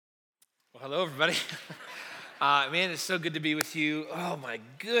Hello, everybody. Man, it's so good to be with you. Oh my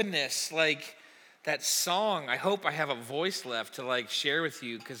goodness, like that song. I hope I have a voice left to share with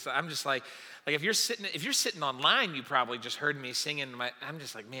you, because I'm just like if you're sitting online, you probably just heard me singing. I'm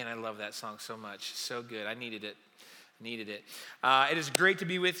just like, man, I love that song so much. So good. I needed it. It is great to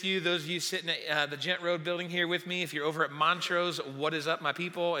be with you. Those of you sitting at the Gent Road building here with me, if you're over at Montrose, what is up, my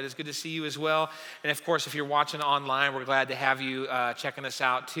people? It is good to see you as well. And of course, if you're watching online, we're glad to have you checking us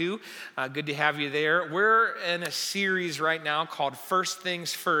out too. Good to have you there. We're in a series right now called First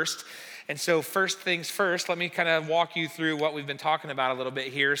Things First. And so first things first, let me kind of walk you through what we've been talking about a little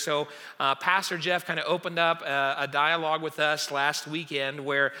bit here. So Pastor Jeff kind of opened up a dialogue with us last weekend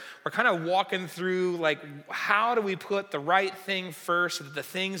where we're kind of walking through how do we put the right thing first so that the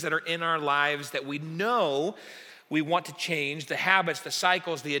things that are in our lives that we know we want to change, the habits, the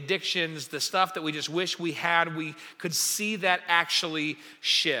cycles, the addictions, the stuff that we just wish we had, we could see that actually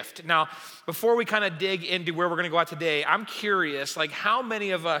shift. Now, before we kind of dig into where we're going to go out today, I'm curious, how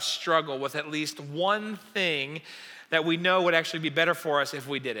many of us struggle with at least one thing that we know would actually be better for us if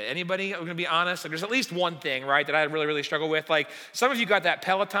we did it? Anybody? I'm going to be honest. There's at least one thing, right, that I really struggle with. Some of you got that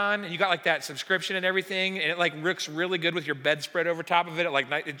Peloton, and you got that subscription and everything, and it looks really good with your bedspread over top of it.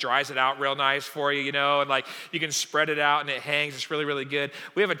 It dries it out real nice for you, and you can spread it out and it hangs. It's really good.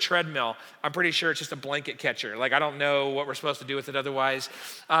 We have a treadmill. I'm pretty sure it's just a blanket catcher. I don't know what we're supposed to do with it otherwise.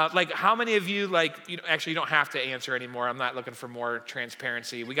 How many of you, actually, you don't have to answer anymore. I'm not looking for more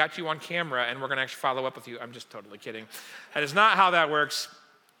transparency. We got you on camera, and we're going to actually follow up with you. I'm just totally kidding. That is not how that works.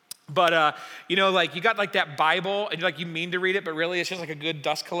 But, you got that Bible and you mean to read it, but really it's just a good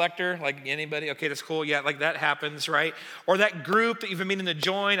dust collector. Anybody? Okay, that's cool. Yeah, that happens, right? Or that group that you've been meaning to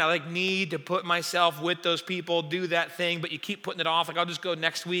join. I need to put myself with those people, do that thing, but you keep putting it off. I'll just go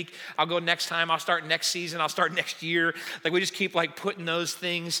next week. I'll go next time. I'll start next season. I'll start next year. We just keep putting those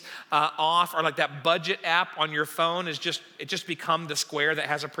things off. Or that budget app on your phone it just become the square that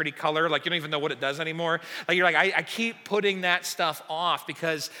has a pretty color. You don't even know what it does anymore. I keep putting that stuff off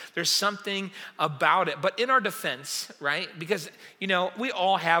because there's something about it. But in our defense, right? Because, we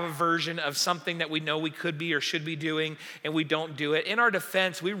all have a version of something that we know we could be or should be doing, and we don't do it. In our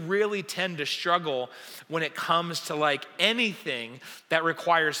defense, we really tend to struggle when it comes to anything that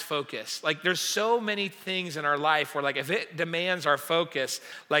requires focus. There's so many things in our life where if it demands our focus,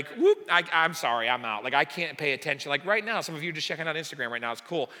 I'm sorry, I'm out. I can't pay attention. Right now, some of you are just checking out Instagram right now. It's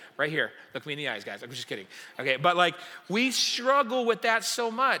cool. Right here. Look me in the eyes, guys. I'm just kidding. Okay, but we struggle with that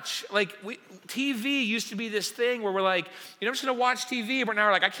so much. TV used to be this thing where we're I'm just gonna watch TV, but now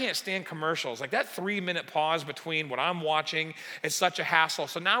we're I can't stand commercials. That 3-minute pause between what I'm watching is such a hassle.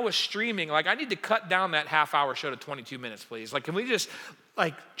 So now with streaming, I need to cut down that half-hour show to 22 minutes, please. Can we just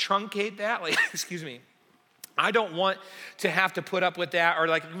truncate that? Excuse me. I don't want to have to put up with that, or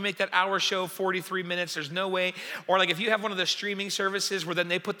make that hour show 43 minutes. There's no way. Or if you have one of the streaming services where then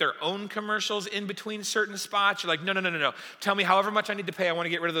they put their own commercials in between certain spots, you're no. Tell me however much I need to pay. I want to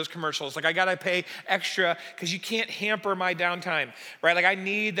get rid of those commercials. I got to pay extra because you can't hamper my downtime, right? I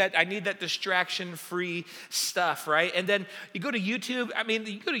need that distraction-free stuff, right? And then you go to YouTube.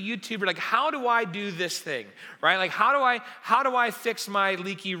 You're how do I do this thing, right? How do I fix my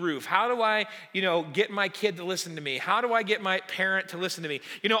leaky roof? How do I, get my kid to listen to me? How do I get my parent to listen to me?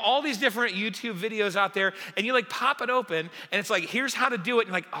 All these different YouTube videos out there, and you pop it open, and it's here's how to do it,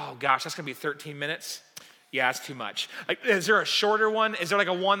 and oh gosh, that's gonna be 13 minutes. Yeah, it's too much. Is there a shorter one? Is there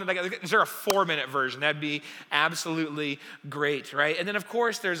a one is there a 4-minute version? That'd be absolutely great, right? And then of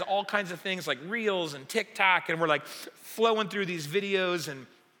course there's all kinds of things like Reels and TikTok, and we're flowing through these videos, and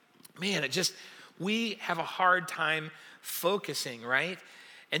man, we have a hard time focusing, right?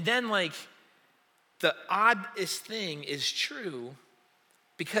 And then the oddest thing is true,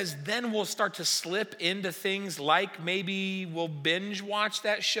 because then we'll start to slip into things maybe we'll binge watch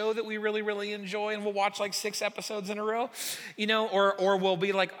that show that we really enjoy, and we'll watch 6 episodes in a row, or we'll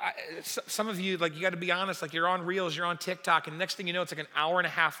be some of you, you got to be honest, you're on Reels, you're on TikTok, and next thing you know, it's an hour and a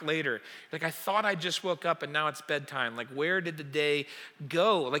half later. I thought I just woke up and now it's bedtime. Where did the day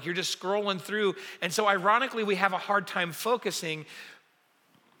go? You're just scrolling through. And so ironically, we have a hard time focusing.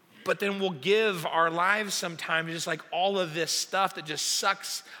 But then we'll give our lives sometimes just all of this stuff that just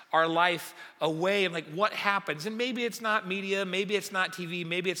sucks our life away. And what happens? And maybe it's not media, maybe it's not TV,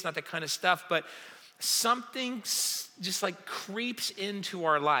 maybe it's not that kind of stuff, but something just creeps into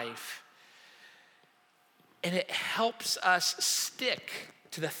our life, and it helps us stick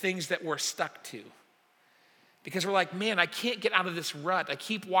to the things that we're stuck to. Because we're like, man, I can't get out of this rut. I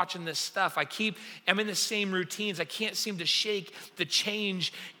keep watching this stuff. I'm in the same routines. I can't seem to shake the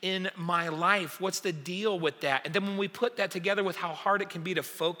change in my life. What's the deal with that? And then when we put that together with how hard it can be to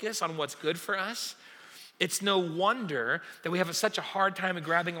focus on what's good for us, it's no wonder that we have such a hard time in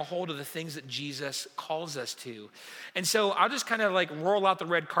grabbing a hold of the things that Jesus calls us to. And so I'll just kind of like roll out the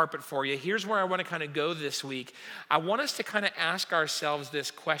red carpet for you. Here's where I want to kind of go this week. I want us to kind of ask ourselves this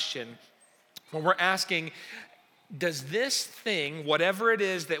question when we're asking, does this thing, whatever it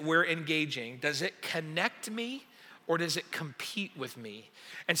is that we're engaging, does it connect me or does it compete with me?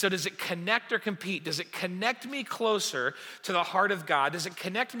 And so does it connect or compete? Does it connect me closer to the heart of God? Does it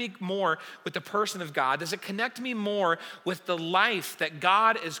connect me more with the person of God? Does it connect me more with the life that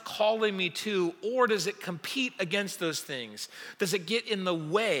God is calling me to? Or does it compete against those things? Does it get in the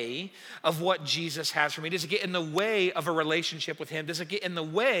way of what Jesus has for me? Does it get in the way of a relationship with him? Does it get in the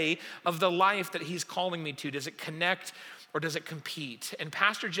way of the life that he's calling me to? Does it connect or does it compete? And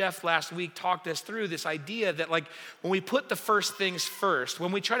Pastor Jeff last week talked us through this idea that like when we put the first things first,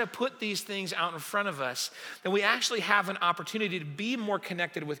 when we try to put these things out in front of us, then we actually have an opportunity to be more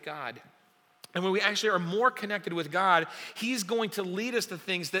connected with God. And when we actually are more connected with God, he's going to lead us to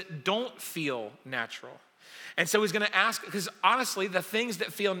things that don't feel natural. And so he's going to ask, because honestly, the things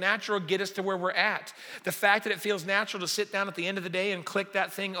that feel natural get us to where we're at. The fact that it feels natural to sit down at the end of the day and click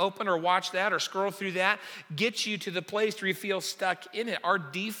that thing open or watch that or scroll through that gets you to the place where you feel stuck in it. Our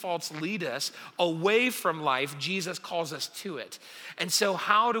defaults lead us away from life. Jesus calls us to it. And so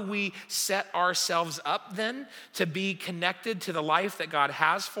how do we set ourselves up then to be connected to the life that God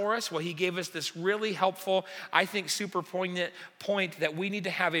has for us? Well, he gave us this really helpful, I think super poignant point that we need to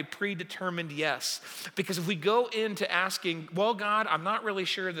have a predetermined yes. Because if we go into asking, well, God, I'm not really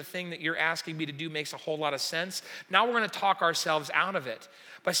sure the thing that you're asking me to do makes a whole lot of sense. Now we're going to talk ourselves out of it.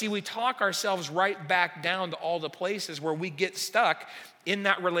 But see, we talk ourselves right back down to all the places where we get stuck in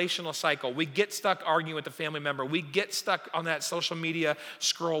that relational cycle. We get stuck arguing with a family member. We get stuck on that social media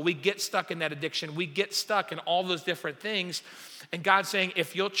scroll. We get stuck in that addiction. We get stuck in all those different things. And God's saying,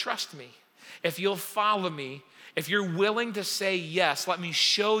 if you'll trust me, if you'll follow me, if you're willing to say yes, let me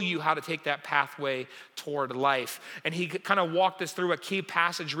show you how to take that pathway toward life. And he kind of walked us through a key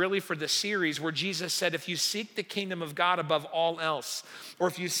passage really for the series where Jesus said, if you seek the kingdom of God above all else, or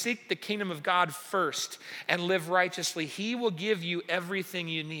if you seek the kingdom of God first and live righteously, he will give you everything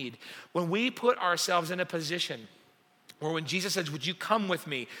you need. When we put ourselves in a position where when Jesus says, would you come with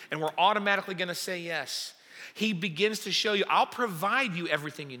me? And we're automatically going to say yes. He begins to show you, I'll provide you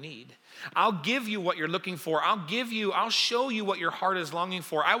everything you need. I'll give you what you're looking for. I'll show you what your heart is longing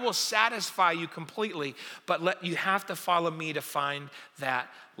for. I will satisfy you completely, but you have to follow me to find that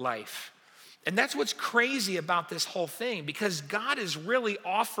life. And that's what's crazy about this whole thing, because God is really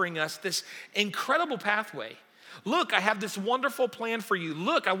offering us this incredible pathway. Look, I have this wonderful plan for you.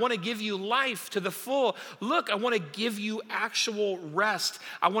 Look, I want to give you life to the full. Look, I want to give you actual rest.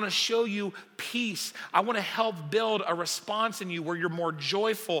 I want to show you peace. I want to help build a response in you where you're more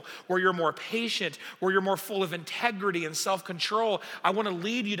joyful, where you're more patient, where you're more full of integrity and self-control. I want to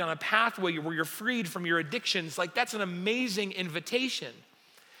lead you down a pathway where you're freed from your addictions. Like, that's an amazing invitation.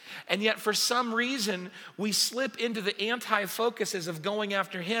 And yet for some reason, we slip into the anti-focuses of going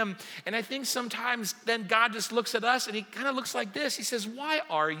after him. And I think sometimes then God just looks at us and he kind of looks like this. He says, why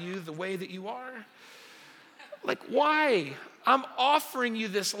are you the way that you are? Like, why? I'm offering you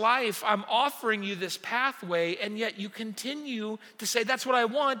this life. I'm offering you this pathway. And yet you continue to say, that's what I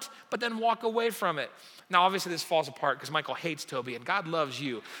want, but then walk away from it. Now, obviously this falls apart because Michael hates Toby and God loves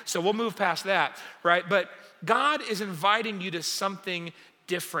you. So we'll move past that, right? But God is inviting you to something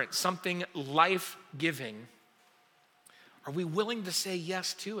different, something life-giving. Are we willing to say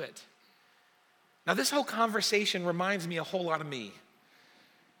yes to it? Now, this whole conversation reminds me a whole lot of me,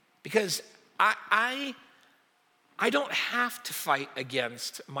 because I don't have to fight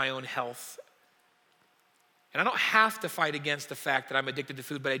against my own health, and I don't have to fight against the fact that I'm addicted to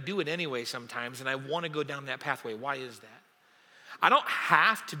food, but I do it anyway sometimes, and I want to go down that pathway. Why is that? I don't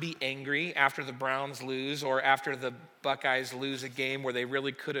have to be angry after the Browns lose or after the Buckeyes lose a game where they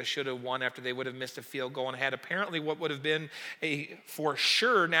really could have, should have won after they would have missed a field goal and had apparently what would have been a for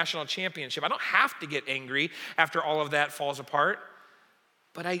sure national championship. I don't have to get angry after all of that falls apart,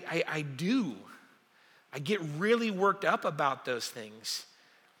 but I do. I get really worked up about those things.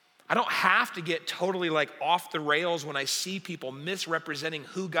 I don't have to get totally like off the rails when I see people misrepresenting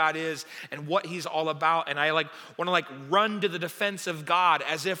who God is and what he's all about. And I like want to like run to the defense of God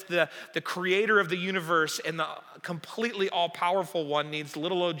as if the creator of the universe and the completely all powerful one needs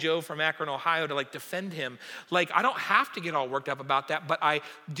little old Joe from Akron, Ohio to like defend him. Like I don't have to get all worked up about that, but I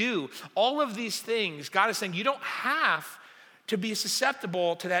do. All of these things, God is saying you don't have to be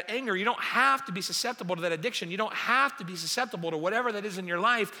susceptible to that anger. You don't have to be susceptible to that addiction. You don't have to be susceptible to whatever that is in your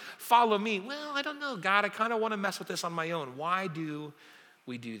life. Follow me. Well, I don't know, God, I kind of want to mess with this on my own. Why do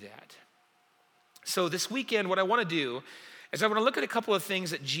we do that? So this weekend, what I want to do is I want to look at a couple of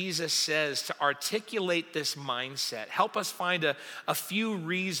things that Jesus says to articulate this mindset, help us find a few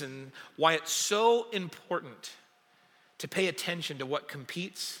reasons why it's so important to pay attention to what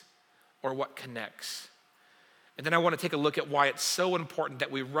competes or what connects. And then I want to take a look at why it's so important that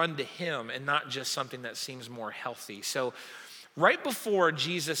we run to him and not just something that seems more healthy. So right before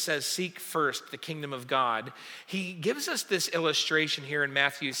Jesus says, seek first the kingdom of God, he gives us this illustration here in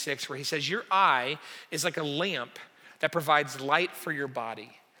Matthew 6 where he says, your eye is like a lamp that provides light for your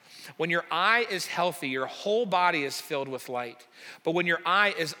body. When your eye is healthy, your whole body is filled with light. But when your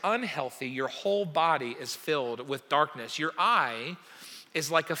eye is unhealthy, your whole body is filled with darkness. Your eye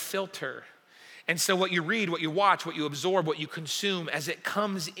is like a filter. And so what you read, what you watch, what you absorb, what you consume, as it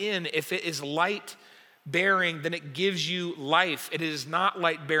comes in, if it is light-bearing, then it gives you life. It is not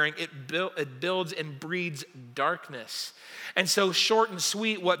light-bearing. It builds and breeds darkness. And so short and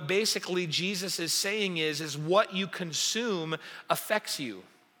sweet, what basically Jesus is saying is what you consume affects you.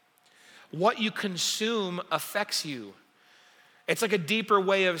 What you consume affects you. It's like a deeper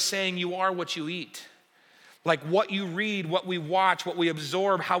way of saying you are what you eat. Like what you read, what we watch, what we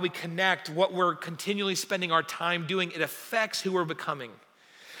absorb, how we connect, what we're continually spending our time doing, it affects who we're becoming.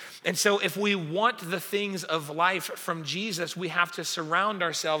 And so if we want the things of life from Jesus, we have to surround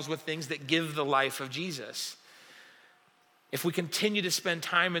ourselves with things that give the life of Jesus. If we continue to spend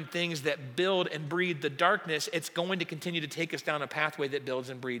time in things that build and breed the darkness, it's going to continue to take us down a pathway that builds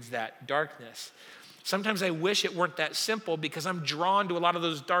and breeds that darkness. Sometimes I wish it weren't that simple because I'm drawn to a lot of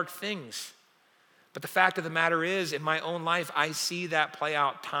those dark things. But the fact of the matter is, in my own life, I see that play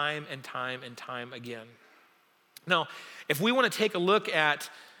out time and time and time again. Now, if we want to take a look at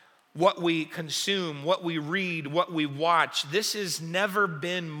what we consume, what we read, what we watch, this has never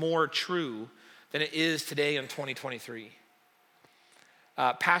been more true than it is today in 2023.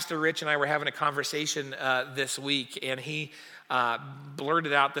 Pastor Rich and I were having a conversation this week, and he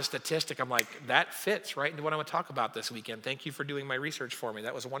blurted out the statistic. I'm like, that fits right into what I want to talk about this weekend. Thank you for doing my research for me.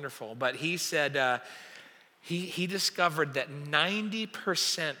 That was wonderful. But he said he discovered that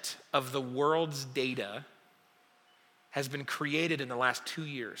 90% of the world's data has been created in the last 2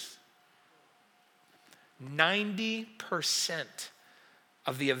 years. 90%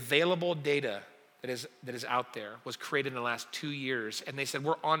 of the available data that is out there was created in the last 2 years. And they said,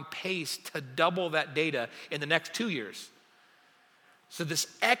 we're on pace to double that data in the next 2 years. So this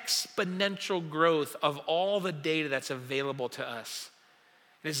exponential growth of all the data that's available to us,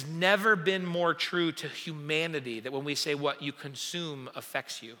 it has never been more true to humanity that when we say what you consume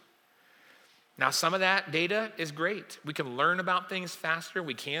affects you. Now, some of that data is great. We can learn about things faster.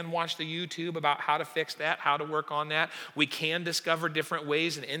 We can watch the YouTube about how to fix that, how to work on that. We can discover different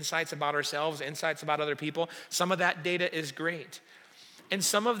ways and insights about ourselves, insights about other people. Some of that data is great. And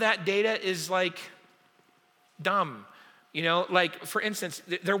some of that data is like dumb. You know, like for instance,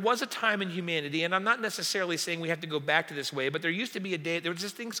 there was a time in humanity, and I'm not necessarily saying we have to go back to this way, but there used to be a day, there was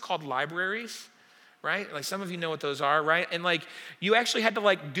just things called libraries, right? Like some of you know what those are, right? And like you actually had to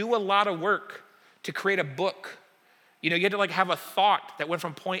like do a lot of work to create a book. You know, you had to like have a thought that went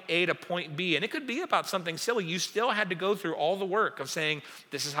from point A to point B, and it could be about something silly. You still had to go through all the work of saying,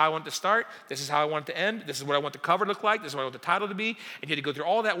 this is how I want to start, this is how I want it to end, this is what I want the cover to look like, this is what I want the title to be, and you had to go through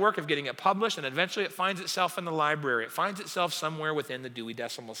all that work of getting it published, and eventually it finds itself in the library. It finds itself somewhere within the Dewey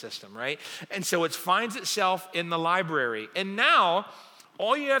Decimal System, right? And so it finds itself in the library. And now,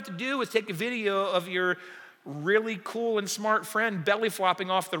 all you have to do is take a video of your really cool and smart friend belly flopping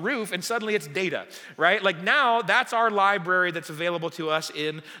off the roof, and suddenly it's data, right? Like now, that's our library that's available to us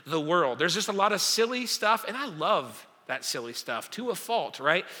in the world. There's just a lot of silly stuff, and I love that silly stuff to a fault,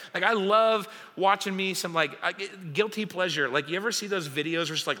 right? Like I love watching me some like guilty pleasure. Like you ever see those videos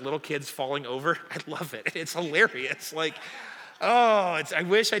where it's like little kids falling over? I love it. It's hilarious. Like, I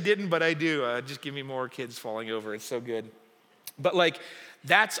wish I didn't, but I do. Just give me more kids falling over. It's so good. But like,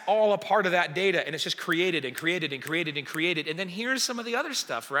 that's all a part of that data, and it's just created and created and created and created. And then here's some of the other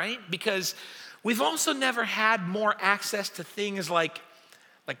stuff, right? Because we've also never had more access to things like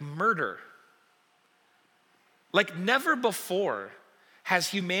murder. Like never before has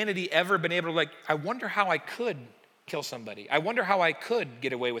humanity ever been able to I wonder how I could kill somebody. I wonder how I could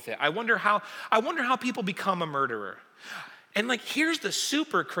get away with it. I wonder how people become a murderer. And here's the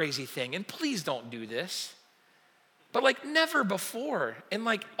super crazy thing, and please don't do this. But never before in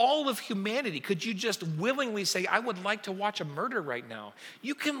all of humanity could you just willingly say, I would like to watch a murder right now.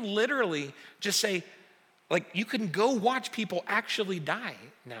 You can literally just say, you can go watch people actually die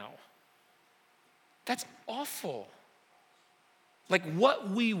now. That's awful. What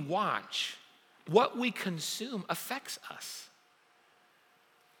we watch, what we consume affects us.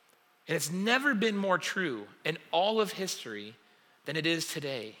 And it's never been more true in all of history than it is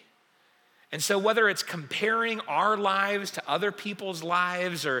today. And so whether it's comparing our lives to other people's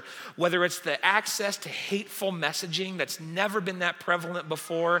lives, or whether it's the access to hateful messaging that's never been that prevalent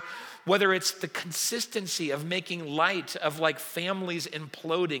before, whether it's the consistency of making light of families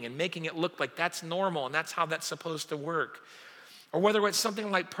imploding and making it look like that's normal and that's how that's supposed to work, or whether it's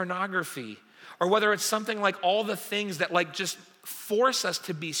something like pornography, or whether it's something like all the things that just force us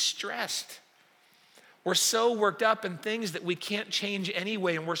to be stressed. We're so worked up in things that we can't change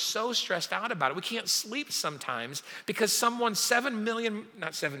anyway, and we're so stressed out about it. We can't sleep sometimes because someone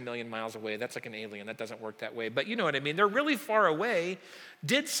not 7 million miles away, that's like an alien, that doesn't work that way, but you know what I mean, they're really far away,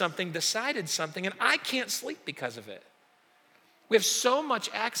 did something, decided something, and I can't sleep because of it. We have so much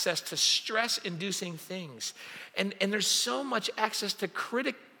access to stress-inducing things, and there's so much access to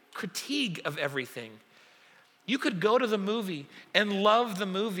critique of everything. You could go to the movie and love the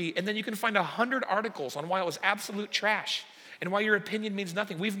movie, and then you can find 100 articles on why it was absolute trash and why your opinion means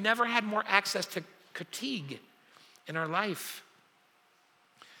nothing. We've never had more access to critique in our life.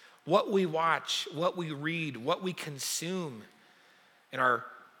 What we watch, what we read, what we consume in our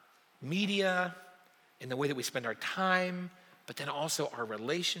media, in the way that we spend our time, but then also our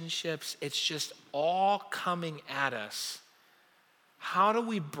relationships, it's just all coming at us. How do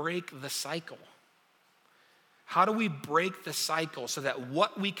we break the cycle? How do we break the cycle so that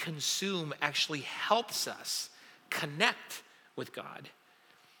what we consume actually helps us connect with God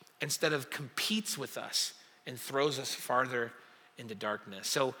instead of competes with us and throws us farther into darkness?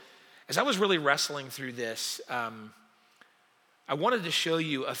 So as I was really wrestling through this, I wanted to show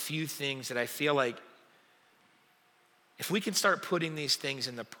you a few things that I feel like if we can start putting these things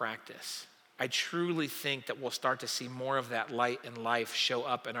into practice, I truly think that we'll start to see more of that light and life show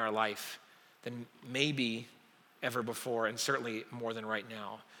up in our life than maybe ever before, and certainly more than right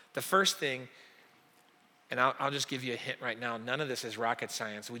now. The first thing, and I'll just give you a hint right now, none of this is rocket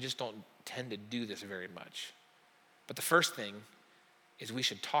science. We just don't tend to do this very much. But the first thing is we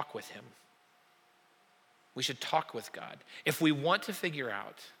should talk with him. We should talk with God. If we want to figure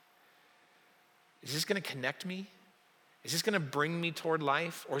out, is this going to connect me? Is this going to bring me toward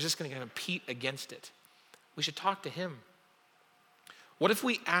life? Or is this going to compete against it? We should talk to him. What if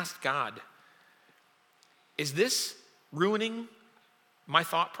we asked God, is this ruining my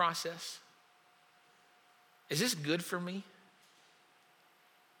thought process? Is this good for me?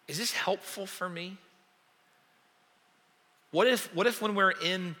 Is this helpful for me? What if when we're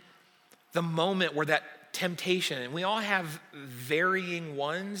in the moment where that temptation, and we all have varying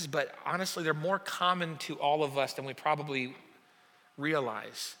ones, but honestly, they're more common to all of us than we probably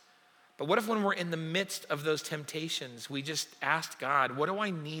realize. But what if when we're in the midst of those temptations, we just asked God, what do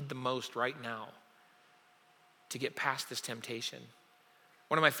I need the most right now to get past this temptation?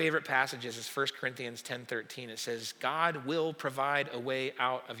 One of my favorite passages is 1 Corinthians 10:13. It says, God will provide a way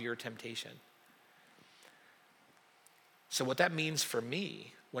out of your temptation. So what that means for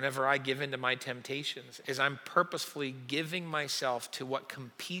me, whenever I give into my temptations, is I'm purposefully giving myself to what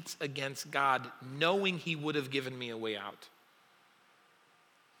competes against God, knowing he would have given me a way out.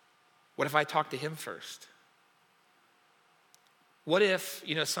 What if I talk to him first? What if,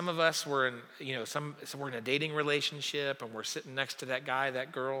 some of us were in, we're in a dating relationship and we're sitting next to that guy,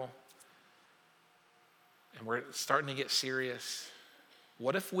 that girl, and we're starting to get serious.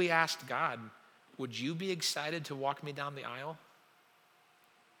 What if we asked God, would you be excited to walk me down the aisle?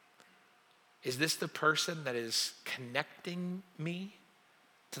 Is this the person that is connecting me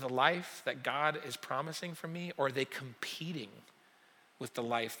to the life that God is promising for me, or are they competing with the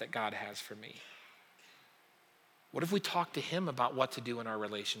life that God has for me? What if we talk to him about what to do in our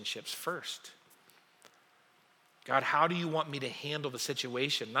relationships first? God, how do you want me to handle the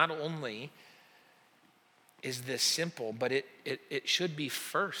situation? Not only is this simple, but it should be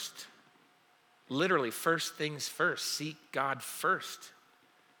first. Literally, first things first. Seek God first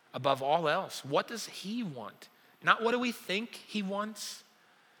above all else. What does he want? Not what do we think he wants?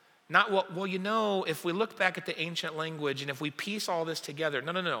 Not what, if we look back at the ancient language and if we piece all this together,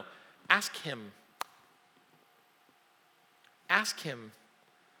 no. Ask him. Ask him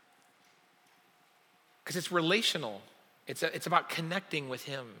because it's relational. It's about connecting with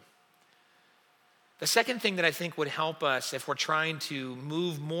him. The second thing that I think would help us if we're trying to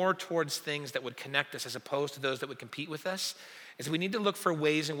move more towards things that would connect us as opposed to those that would compete with us is we need to look for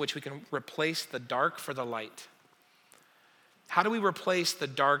ways in which we can replace the dark for the light. How do we replace the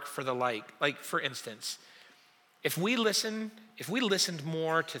dark for the light? Like, for instance, if we listened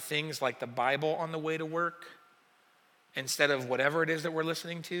more to things like the Bible on the way to work instead of whatever it is that we're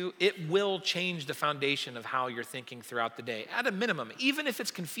listening to, it will change the foundation of how you're thinking throughout the day. At a minimum, even if it's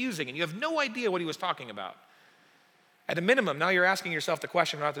confusing and you have no idea what he was talking about. At a minimum, now you're asking yourself the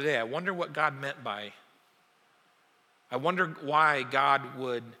question throughout the day, I wonder what God meant by. I wonder why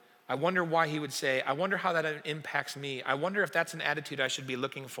he would say, I wonder how that impacts me. I wonder if that's an attitude I should be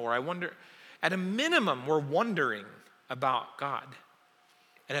looking for. I wonder, at a minimum, we're wondering about God.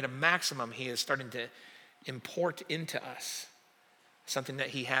 And at a maximum, he is starting to import into us something that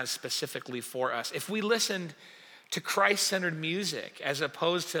he has specifically for us. If we listened to Christ-centered music as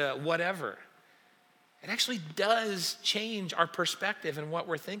opposed to whatever, it actually does change our perspective and what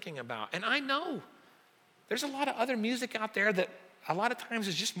we're thinking about. And I know there's a lot of other music out there that a lot of times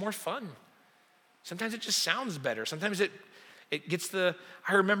is just more fun. Sometimes it just sounds better. Sometimes it gets I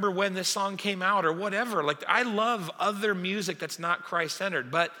remember when this song came out or whatever. Like, I love other music that's not Christ-centered,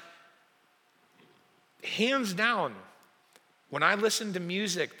 but hands down, when I listen to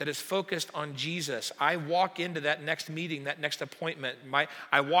music that is focused on Jesus, I walk into that next meeting, that next appointment,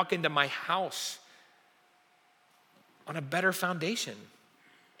 I walk into my house on a better foundation.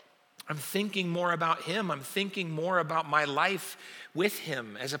 I'm thinking more about him. I'm thinking more about my life with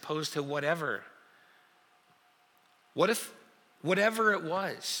him as opposed to whatever. What if, whatever it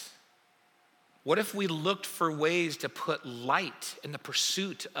was, what if we looked for ways to put light in the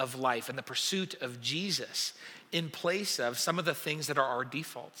pursuit of life and the pursuit of Jesus in place of some of the things that are our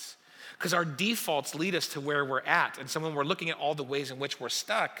defaults? Because our defaults lead us to where we're at. And so when we're looking at all the ways in which we're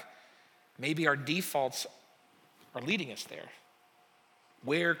stuck, maybe our defaults are leading us there.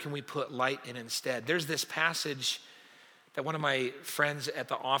 Where can we put light in instead? There's this passage that one of my friends at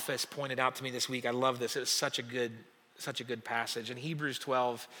the office pointed out to me this week. I love this. It was such a good passage. In Hebrews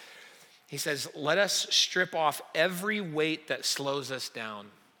 12, he says, let us strip off every weight that slows us down,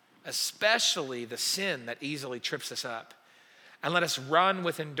 especially the sin that easily trips us up. And let us run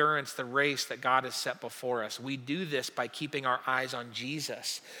with endurance the race that God has set before us. We do this by keeping our eyes on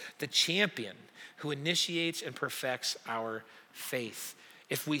Jesus, the champion who initiates and perfects our faith.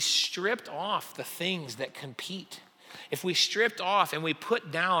 If we stripped off the things that compete, if we stripped off and we put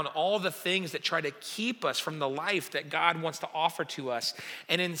down all the things that try to keep us from the life that God wants to offer to us,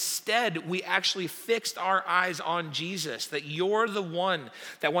 and instead we actually fixed our eyes on Jesus, that you're the one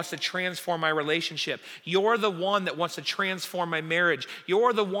that wants to transform my relationship. You're the one that wants to transform my marriage.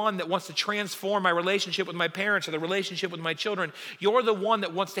 You're the one that wants to transform my relationship with my parents or the relationship with my children. You're the one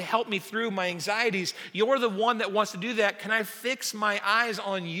that wants to help me through my anxieties. You're the one that wants to do that. Can I fix my eyes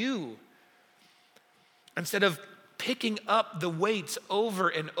on you? Instead of picking up the weights over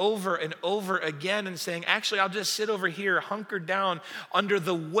and over and over again and saying, actually, I'll just sit over here, hunkered down under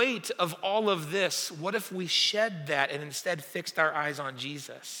the weight of all of this. What if we shed that and instead fixed our eyes on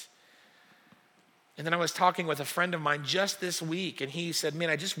Jesus? And then I was talking with a friend of mine just this week, and he said, man,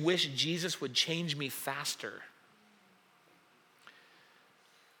 I just wish Jesus would change me faster.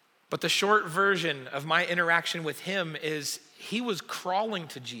 But the short version of my interaction with him is he was crawling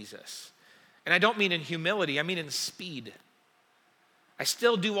to Jesus. And I don't mean in humility, I mean in speed. I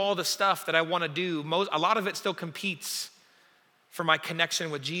still do all the stuff that I want to do. A lot of it still competes for my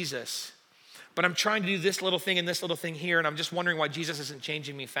connection with Jesus. But I'm trying to do this little thing and this little thing here, and I'm just wondering why Jesus isn't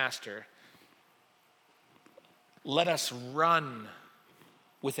changing me faster. Let us run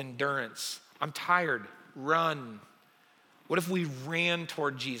with endurance. I'm tired. Run. What if we ran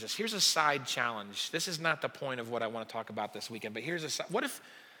toward Jesus? Here's a side challenge. This is not the point of what I want to talk about this weekend, but here's a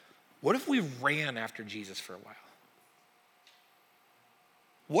what if we ran after Jesus for a while?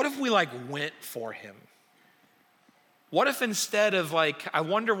 What if we went for him? What if instead of I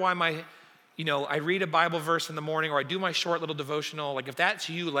wonder why I read a Bible verse in the morning or I do my short little devotional, if that's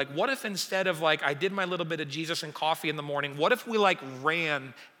you, what if instead of I did my little bit of Jesus and coffee in the morning, what if we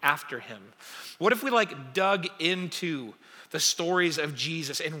ran after him? What if we dug into the stories of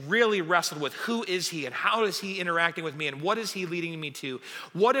Jesus and really wrestled with who is he and how is he interacting with me and what is he leading me to?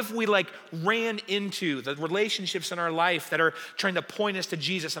 What if we ran into the relationships in our life that are trying to point us to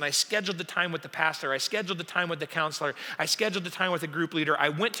Jesus, and I scheduled the time with the pastor, I scheduled the time with the counselor, I scheduled the time with the group leader, I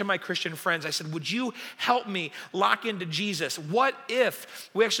went to my Christian friends, I said, would you help me lock into Jesus? What if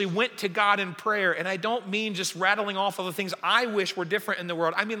we actually went to God in prayer? And I don't mean just rattling off all the things I wish were different in the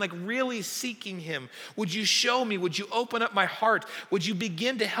world. I mean really seeking him. Would you show me? Would you open up my heart? Would you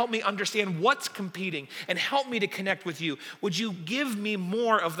begin to help me understand what's competing and help me to connect with you? Would you give me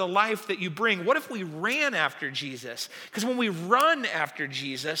more of the life that you bring? What if we ran after Jesus? Because when we run after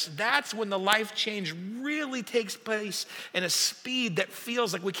Jesus, that's when the life change really takes place in a speed that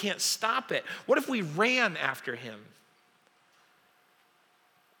feels like we can't stop it. What if we ran after him?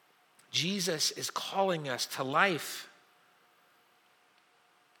 Jesus is calling us to life.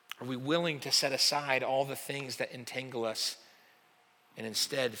 Are we willing to set aside all the things that entangle us and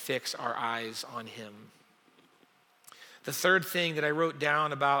instead fix our eyes on him? The third thing that I wrote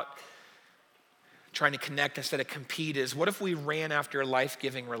down about trying to connect instead of compete is, what if we ran after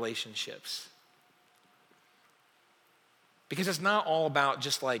life-giving relationships? Because it's not all about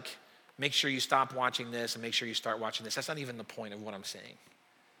just make sure you stop watching this and make sure you start watching this. That's not even the point of what I'm saying.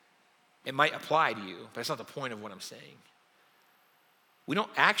 It might apply to you, but it's not the point of what I'm saying. We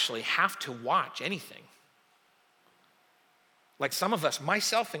don't actually have to watch anything. Like some of us,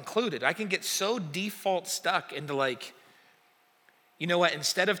 myself included, I can get so default stuck into you know what,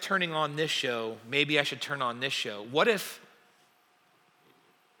 instead of turning on this show, maybe I should turn on this show. What if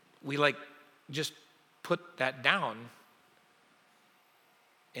we just put that down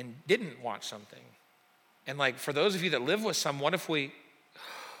and didn't watch something? And for those of you that live with some, what if we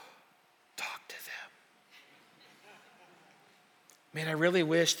talk to them? Man, I really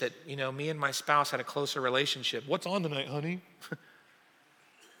wish that, me and my spouse had a closer relationship. What's on tonight, honey?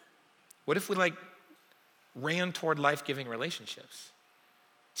 What if we ran toward life-giving relationships?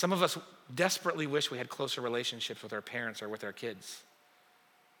 Some of us desperately wish we had closer relationships with our parents or with our kids.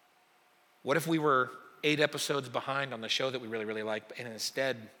 What if we were 8 episodes behind on the show that we really, really like, and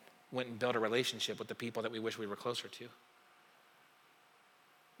instead went and built a relationship with the people that we wish we were closer to?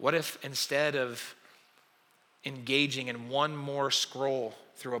 What if instead of engaging in one more scroll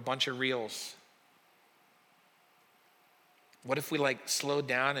through a bunch of reels, what if we slowed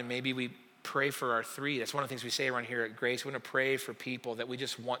down and maybe we pray for our 3? That's one of the things we say around here at Grace. We want to pray for people that we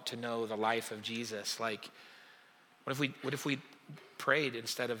just want to know the life of Jesus. What if we prayed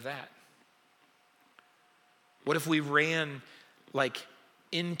instead of that? What if we ran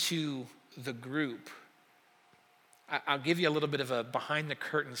into the group? I'll give you a little bit of a behind the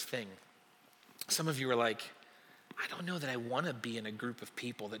curtains thing. Some of you are I don't know that I want to be in a group of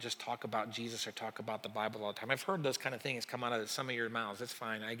people that just talk about Jesus or talk about the Bible all the time. I've heard those kind of things come out of some of your mouths. That's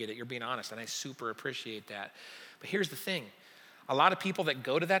fine. I get it. You're being honest, and I super appreciate that. But here's the thing. A lot of people that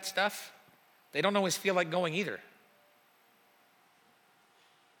go to that stuff, they don't always feel like going either.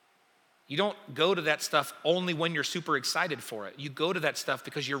 You don't go to that stuff only when you're super excited for it. You go to that stuff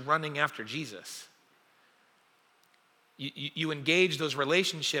because you're running after Jesus. You engage those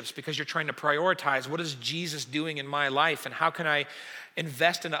relationships because you're trying to prioritize, what is Jesus doing in my life, and how can I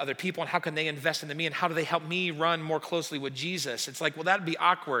invest into other people, and how can they invest into me, and how do they help me run more closely with Jesus? It's well, that'd be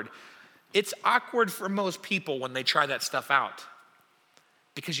awkward. It's awkward for most people when they try that stuff out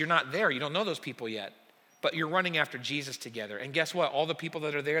because you're not there. You don't know those people yet, but you're running after Jesus together. And guess what? All the people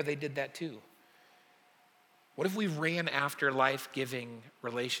that are there, they did that too. What if we ran after life-giving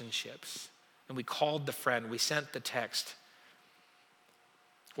relationships? And we called the friend, we sent the text.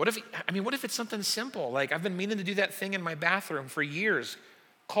 What if it's something simple? I've been meaning to do that thing in my bathroom for years.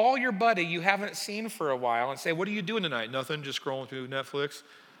 Call your buddy you haven't seen for a while and say, what are you doing tonight? Nothing, just scrolling through Netflix.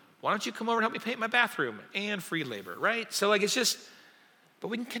 Why don't you come over and help me paint my bathroom? And free labor, right? So but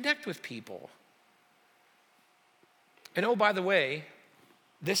we can connect with people. And oh, by the way,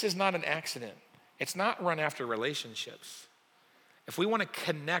 this is not an accident. It's not run after relationships. If we want to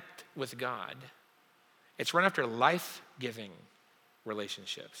connect with God, it's run after life-giving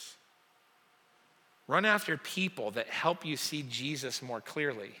relationships. Run after people that help you see Jesus more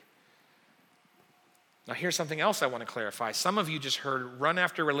clearly. Now, here's something else I want to clarify. Some of you just heard run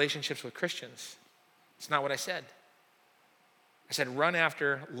after relationships with Christians. It's not what I said. I said run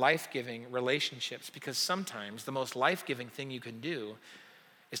after life-giving relationships, because sometimes the most life-giving thing you can do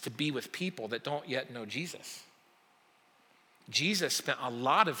is to be with people that don't yet know Jesus. Jesus spent a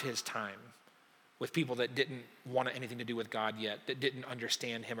lot of his time with people that didn't want anything to do with God yet, that didn't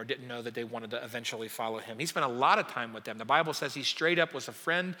understand him or didn't know that they wanted to eventually follow him. He spent a lot of time with them. The Bible says he straight up was a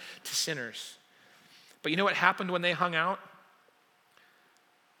friend to sinners. But you know what happened when they hung out?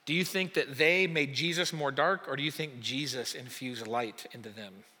 Do you think that they made Jesus more dark, or do you think Jesus infused light into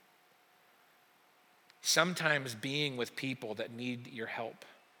them? Sometimes being with people that need your help,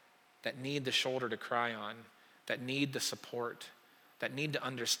 that need the shoulder to cry on, that need the support, that need to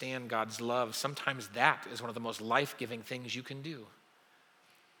understand God's love, sometimes that is one of the most life-giving things you can do.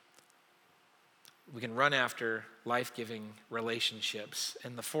 We can run after life-giving relationships.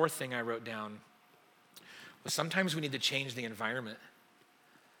 And the fourth thing I wrote down was sometimes we need to change the environment.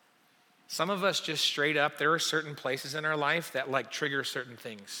 Some of us just straight up, there are certain places in our life that like trigger certain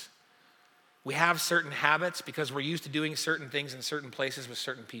things. We have certain habits because we're used to doing certain things in certain places with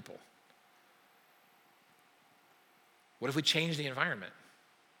certain people. What if we change the environment?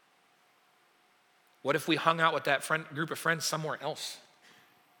 What if we hung out with that group of friends somewhere else?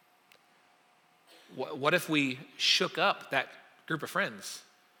 What if we shook up that group of friends?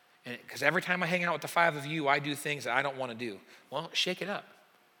 Because every time I hang out with the five of you, I do things that I don't want to do. Well, shake it up.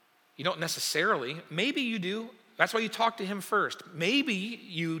 You don't necessarily, maybe you do. That's why you talk to him first. Maybe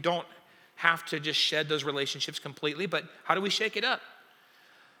you don't have to just shed those relationships completely, but how do we shake it up?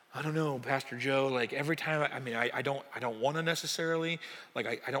 I don't know, Pastor Joe, like every time, I don't want to necessarily,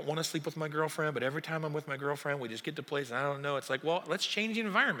 like I don't want to sleep with my girlfriend, but every time I'm with my girlfriend, we just get to place, and I don't know, it's like, well, let's change the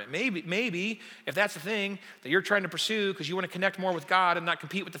environment. Maybe if that's the thing that you're trying to pursue because you want to connect more with God and not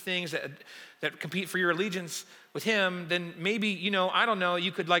compete with the things that compete for your allegiance with him, then maybe, I don't know,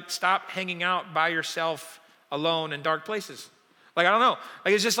 you could like stop hanging out by yourself alone in dark places. Like, I don't know.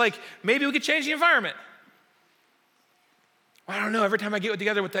 Like, it's just like, maybe we could change the environment. I don't know, every time I get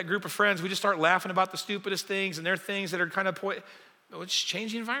together with that group of friends, we just start laughing about the stupidest things, and they're things that are kind of, let's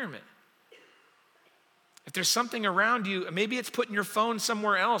change the environment. If there's something around you, maybe it's putting your phone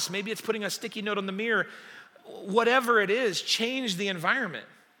somewhere else, maybe it's putting a sticky note on the mirror, whatever it is, change the environment.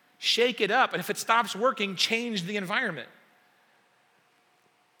 Shake it up, and if it stops working, change the environment.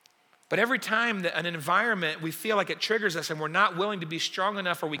 But every time that an environment, we feel like it triggers us and we're not willing to be strong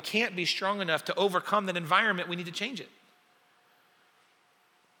enough or we can't be strong enough to overcome that environment, we need to change it.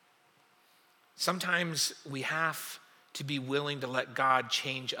 Sometimes we have to be willing to let God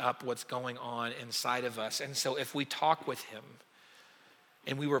change up what's going on inside of us. And so if we talk with him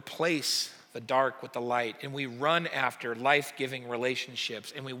and we replace the dark with the light and we run after life-giving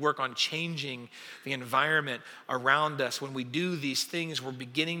relationships and we work on changing the environment around us, when we do these things, we're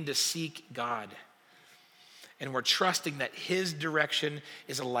beginning to seek God. And we're trusting that his direction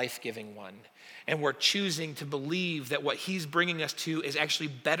is a life-giving one. And we're choosing to believe that what he's bringing us to is actually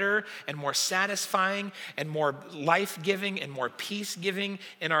better and more satisfying and more life-giving and more peace-giving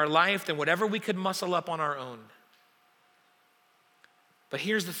in our life than whatever we could muscle up on our own. But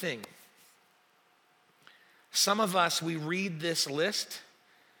here's the thing. Some of us, we read this list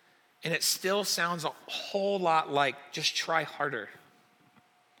and it still sounds a whole lot like just try harder.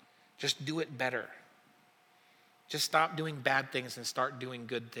 Just do it better. Just stop doing bad things and start doing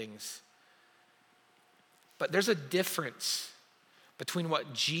good things. But there's a difference between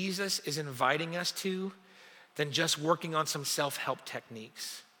what Jesus is inviting us to than just working on some self-help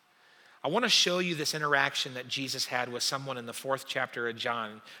techniques. I want to show you this interaction that Jesus had with someone in the 4th chapter of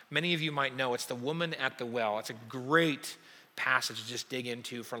John. Many of you might know it's the woman at the well. It's a great passage to just dig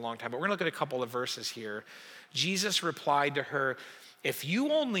into for a long time, but we're going to look at a couple of verses here. Jesus replied to her, "If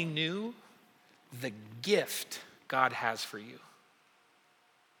you only knew the gift God has for you.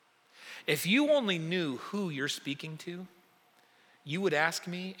 If you only knew who you're speaking to, you would ask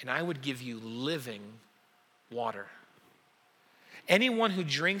me and I would give you living water. Anyone who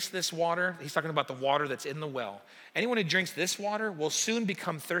drinks this water," he's talking about the water that's in the well, "anyone who drinks this water will soon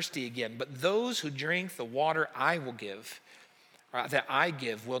become thirsty again. But those who drink the water I will give, that I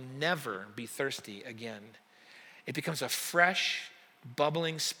give, will never be thirsty again. It becomes a fresh,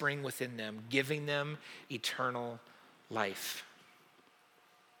 bubbling spring within them, giving them eternal life."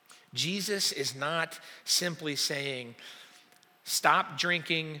 Jesus is not simply saying, stop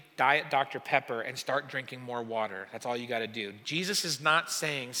drinking Diet Dr. Pepper and start drinking more water. That's all you got to do. Jesus is not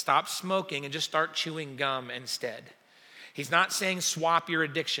saying stop smoking and just start chewing gum instead. He's not saying swap your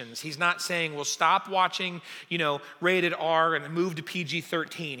addictions. He's not saying, well, stop watching, rated R and move to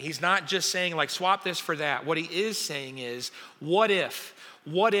PG-13. He's not just saying like swap this for that. What he is saying is, what if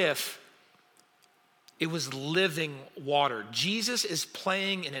it was living water? Jesus is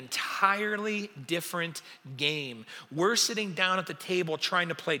playing an entirely different game. We're sitting down at the table trying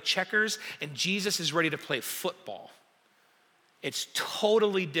to play checkers, and Jesus is ready to play football. It's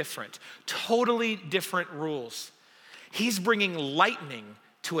totally different rules. He's bringing lightning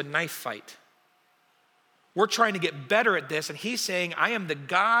to a knife fight. We're trying to get better at this, and he's saying, I am the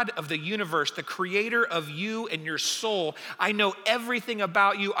God of the universe, the creator of you and your soul. I know everything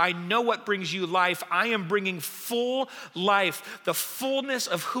about you. I know what brings you life. I am bringing full life, the fullness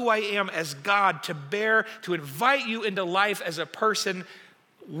of who I am as God to bear, to invite you into life as a person.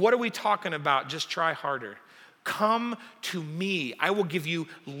 What are we talking about? Just try harder. Come to me. I will give you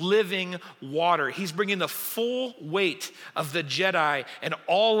living water. He's bringing the full weight of the Jedi and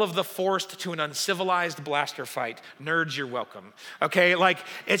all of the Force to an uncivilized blaster fight. Nerds, you're welcome. Okay, like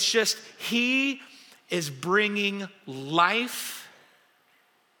it's just, he is bringing life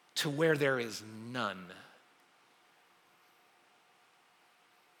to where there is none.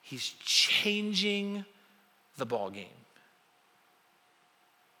 He's changing the ball game.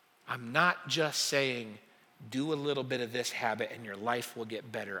 I'm not just saying, do a little bit of this habit and your life will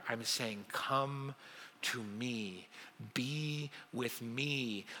get better. I'm saying, come to me. Be with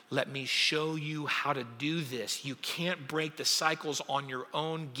me. Let me show you how to do this. You can't break the cycles on your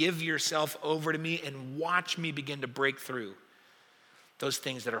own. Give yourself over to me and watch me begin to break through those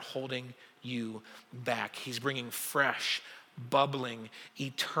things that are holding you back. He's bringing fresh, bubbling,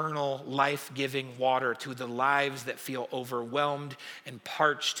 eternal, life-giving water to the lives that feel overwhelmed and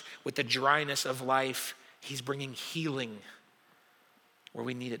parched with the dryness of life. He's bringing healing where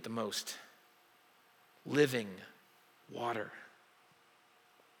we need it the most. Living water.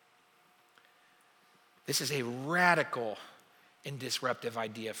 This is a radical and disruptive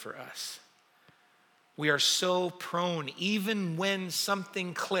idea for us. We are so prone, even when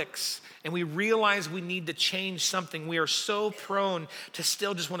something clicks and we realize we need to change something, we are so prone to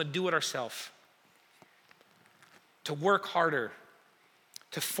still just want to do it ourselves, to work harder,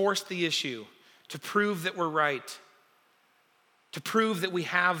 to force the issue, to prove that we're right, to prove that we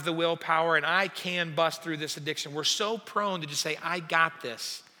have the willpower and I can bust through this addiction. We're so prone to just say, I got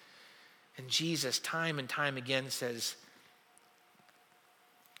this. And Jesus, time and time again, says,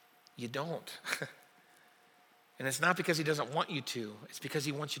 you don't. And it's not because he doesn't want you to. It's because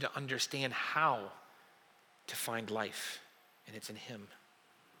he wants you to understand how to find life, and it's in him.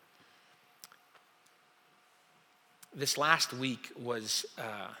 This last week was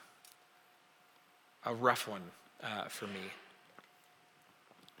a rough one for me.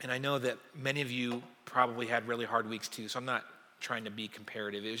 And I know that many of you probably had really hard weeks too, so I'm not trying to be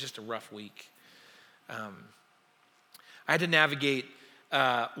comparative. It was just a rough week. I had to navigate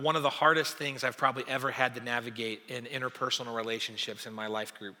one of the hardest things I've probably ever had to navigate in interpersonal relationships in my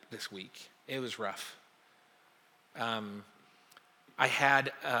life group this week. It was rough. I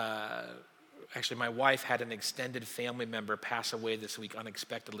had, actually my wife had an extended family member pass away this week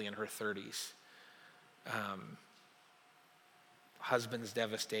unexpectedly in her 30s. Husband's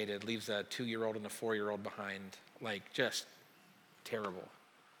devastated, leaves a 2-year-old and a 4-year-old behind, like just terrible.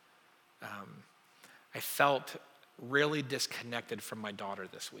 I felt really disconnected from my daughter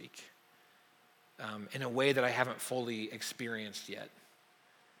this week in a way that I haven't fully experienced yet.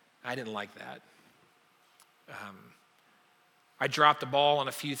 I didn't like that. I dropped the ball on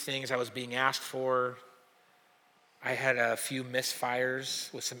a few things I was being asked for. I had a few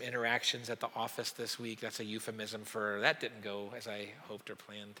misfires with some interactions at the office this week. That's a euphemism for that didn't go as I hoped or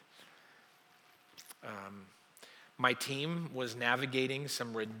planned. My team was navigating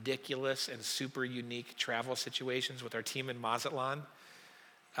some ridiculous and super unique travel situations with our team in Mazatlan.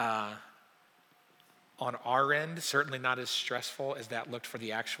 On our end, certainly not as stressful as that looked for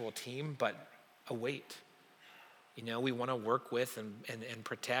the actual team, but a weight. You know, we want to work with and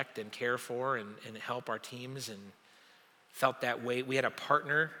protect and care for and help our teams, and felt that weight. We had a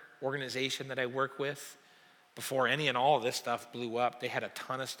partner organization that I work with. Before any and all of this stuff blew up, they had a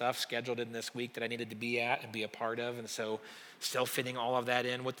ton of stuff scheduled in this week that I needed to be at and be a part of. And so still fitting all of that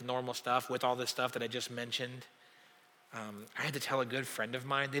in with the normal stuff, with all this stuff that I just mentioned. I had to tell a good friend of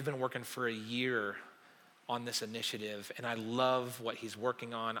mine, they've been working for a year on this initiative, and I love what he's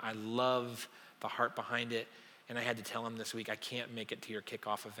working on. I love the heart behind it. And I had to tell him this week, I can't make it to your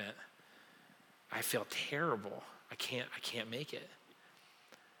kickoff event. I feel terrible. I can't make it.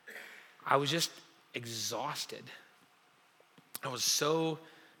 I was just exhausted. I was so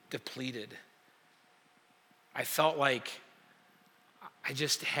depleted. I felt like I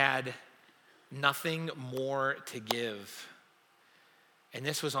just had nothing more to give. And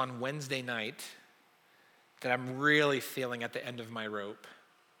this was on Wednesday night that I'm really feeling at the end of my rope.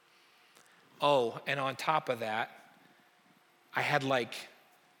 Oh, and on top of that, I had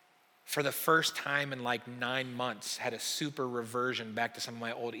for the first time in 9 months, had a super reversion back to some of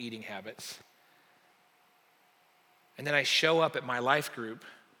my old eating habits. And then I show up at my life group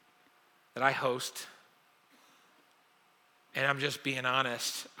that I host, and I'm just being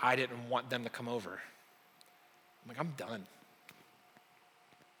honest, I didn't want them to come over. I'm like, I'm done.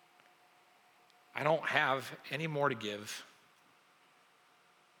 I don't have any more to give.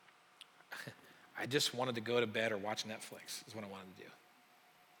 I just wanted to go to bed or watch Netflix is what I wanted to do.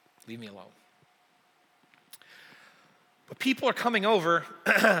 Leave me alone. But people are coming over,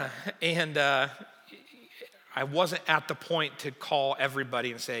 and I wasn't at the point to call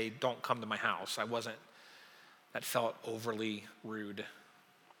everybody and say, don't come to my house. That felt overly rude.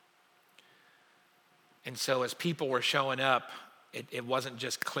 And so as people were showing up, it wasn't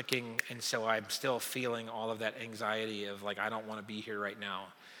just clicking, and so I'm still feeling all of that anxiety of like, I don't want to be here right now.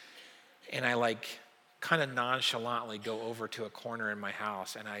 And I like kind of nonchalantly go over to a corner in my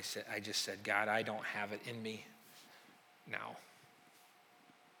house, and I just said, God, I don't have it in me now.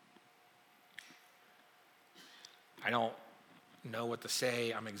 I don't know what to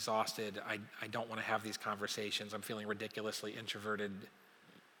say. I'm exhausted. I don't want to have these conversations. I'm feeling ridiculously introverted.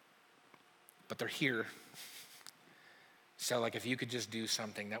 But they're here. So like if you could just do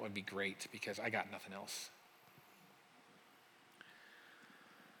something, that would be great because I got nothing else.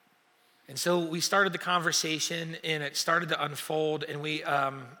 And so we started the conversation and it started to unfold, and we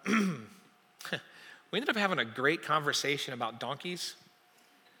we ended up having a great conversation about donkeys.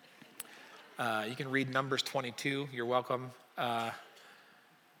 You can read Numbers 22. You're welcome. Had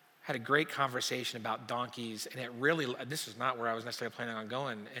a great conversation about donkeys, and this is not where I was necessarily planning on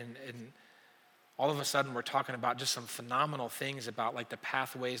going. And all of a sudden, we're talking about just some phenomenal things about like the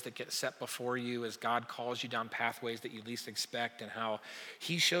pathways that get set before you as God calls you down pathways that you least expect, and how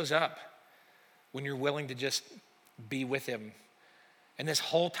he shows up when you're willing to just be with him. And this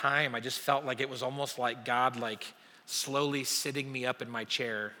whole time, I just felt like it was almost like God like slowly sitting me up in my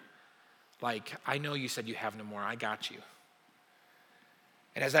chair. Like, I know you said you have no more. I got you.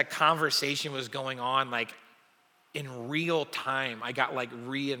 And as that conversation was going on, like in real time, I got like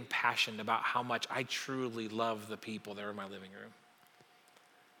re-impassioned about how much I truly love the people that are in my living room.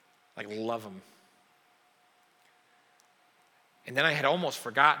 Like, love them. And then I had almost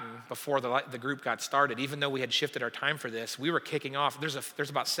forgotten before the group got started, even though we had shifted our time for this, we were kicking off. There's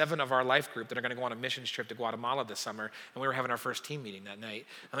about 7 of our life group that are going to go on a missions trip to Guatemala this summer, and we were having our first team meeting that night.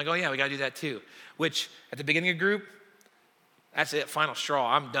 I'm like, oh yeah, we got to do that too. Which, at the beginning of the group, that's it, final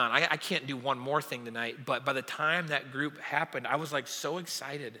straw, I'm done. I can't do one more thing tonight, but by the time that group happened, I was like so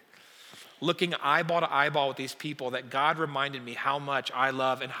excited, looking eyeball to eyeball with these people, that God reminded me how much I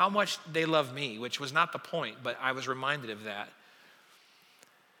love and how much they love me, which was not the point, but I was reminded of that.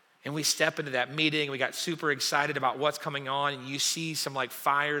 And we step into that meeting, we got super excited about what's coming on, and you see some like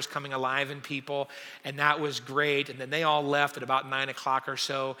fires coming alive in people, and that was great. And then they all left at about 9 o'clock or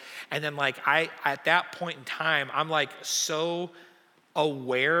so. And then like at that point in time, I'm like so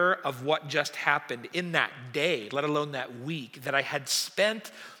aware of what just happened in that day, let alone that week, that I had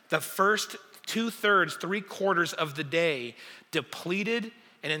spent the first 2/3, 3/4 of the day depleted.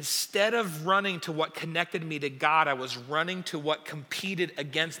 And instead of running to what connected me to God, I was running to what competed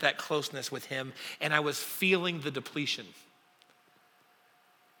against that closeness with him, and I was feeling the depletion.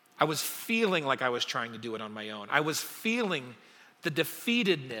 I was feeling like I was trying to do it on my own. I was feeling the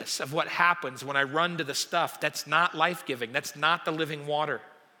defeatedness of what happens when I run to the stuff that's not life-giving, that's not the living water.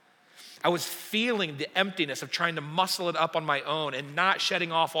 I was feeling the emptiness of trying to muscle it up on my own and not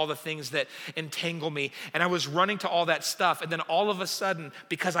shedding off all the things that entangle me. And I was running to all that stuff. And then all of a sudden,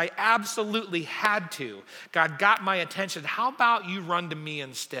 because I absolutely had to, God got my attention. How about you run to me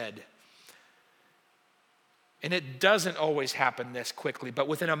instead? And it doesn't always happen this quickly, but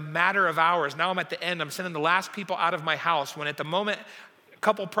within a matter of hours, now I'm at the end, I'm sending the last people out of my house, when at the moment,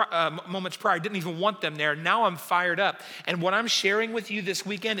 couple moments prior, I didn't even want them there. Now I'm fired up. And what I'm sharing with you this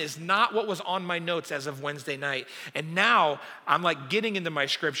weekend is not what was on my notes as of Wednesday night. And now I'm like getting into my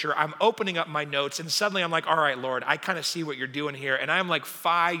scripture. I'm opening up my notes, and suddenly I'm like, all right, Lord, I kind of see what you're doing here. And I'm like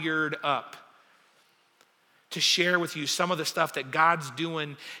fired up to share with you some of the stuff that God's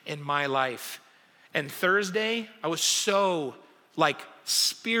doing in my life. And Thursday, I was so like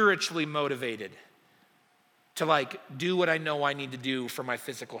spiritually motivated to like do what I know I need to do for my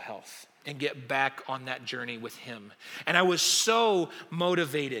physical health and get back on that journey with him. And I was so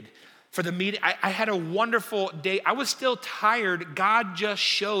motivated for the meeting. I had a wonderful day. I was still tired. God just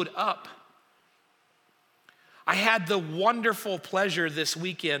showed up. I had the wonderful pleasure this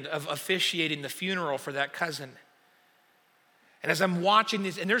weekend of officiating the funeral for that cousin. And as I'm watching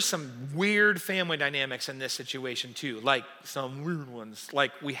these, and there's some weird family dynamics in this situation too, like some weird ones.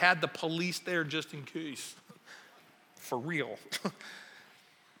 Like we had the police there just in case. For real. And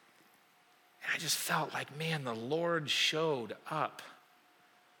I just felt like, man, the Lord showed up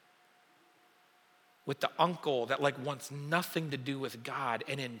with the uncle that like wants nothing to do with God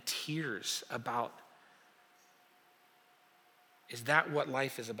and in tears about Is that what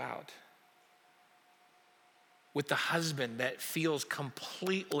life is about? With the husband that feels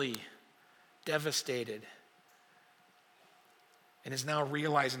completely devastated and is now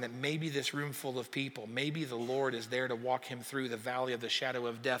realizing that maybe this room full of people, maybe the Lord is there to walk him through the valley of the shadow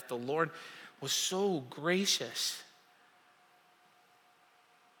of death. The Lord was so gracious.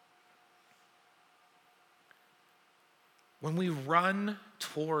 When we run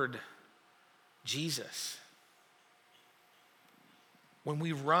toward Jesus, when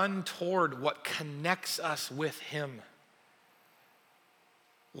we run toward what connects us with him,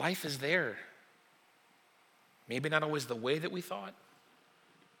 life is there. Maybe not always the way that we thought,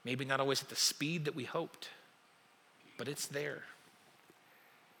 maybe not always at the speed that we hoped, but it's there.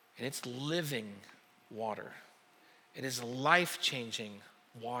 And it's living water. It is life-changing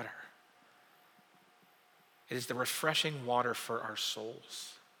water. It is the refreshing water for our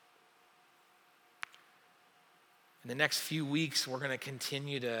souls. In the next few weeks, we're going to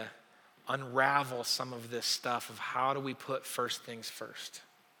continue to unravel some of this stuff of how do we put first things first?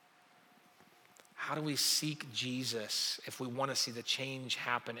 How do we seek Jesus if we want to see the change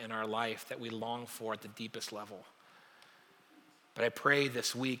happen in our life that we long for at the deepest level? But I pray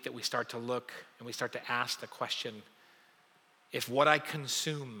this week that we start to look and we start to ask the question, if what I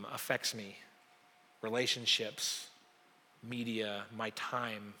consume affects me, relationships, media, my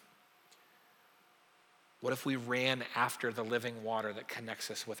time, what if we ran after the living water that connects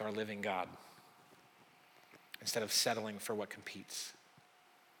us with our living God instead of settling for what competes?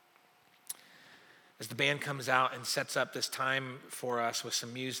 As the band comes out and sets up this time for us with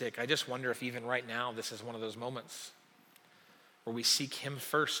some music, I just wonder if even right now this is one of those moments where we seek him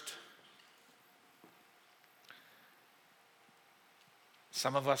first.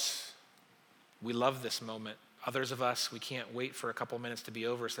 Some of us, we love this moment. Others of us, we can't wait for a couple minutes to be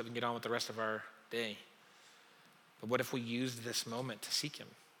over so that we can get on with the rest of our day. But what if we used this moment to seek him,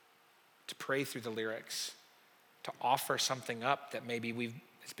 to pray through the lyrics, to offer something up that maybe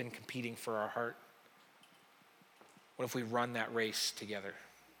it's been competing for our heart? What if we run that race together?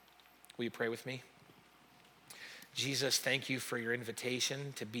 Will you pray with me? Jesus, thank you for your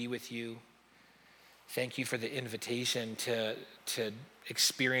invitation to be with you. Thank you for the invitation to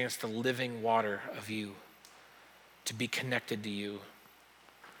experience the living water of you, to be connected to you.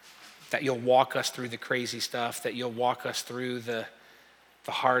 That you'll walk us through the crazy stuff, that you'll walk us through the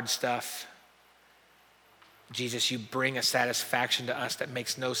hard stuff. Jesus, you bring a satisfaction to us that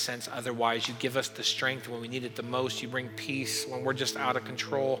makes no sense otherwise. You give us the strength when we need it the most. You bring peace when we're just out of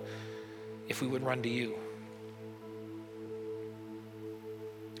control, if we would run to you.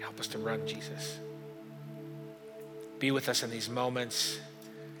 Help us to run, Jesus. Be with us in these moments.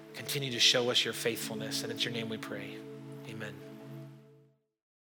 Continue to show us your faithfulness, and it's your name we pray.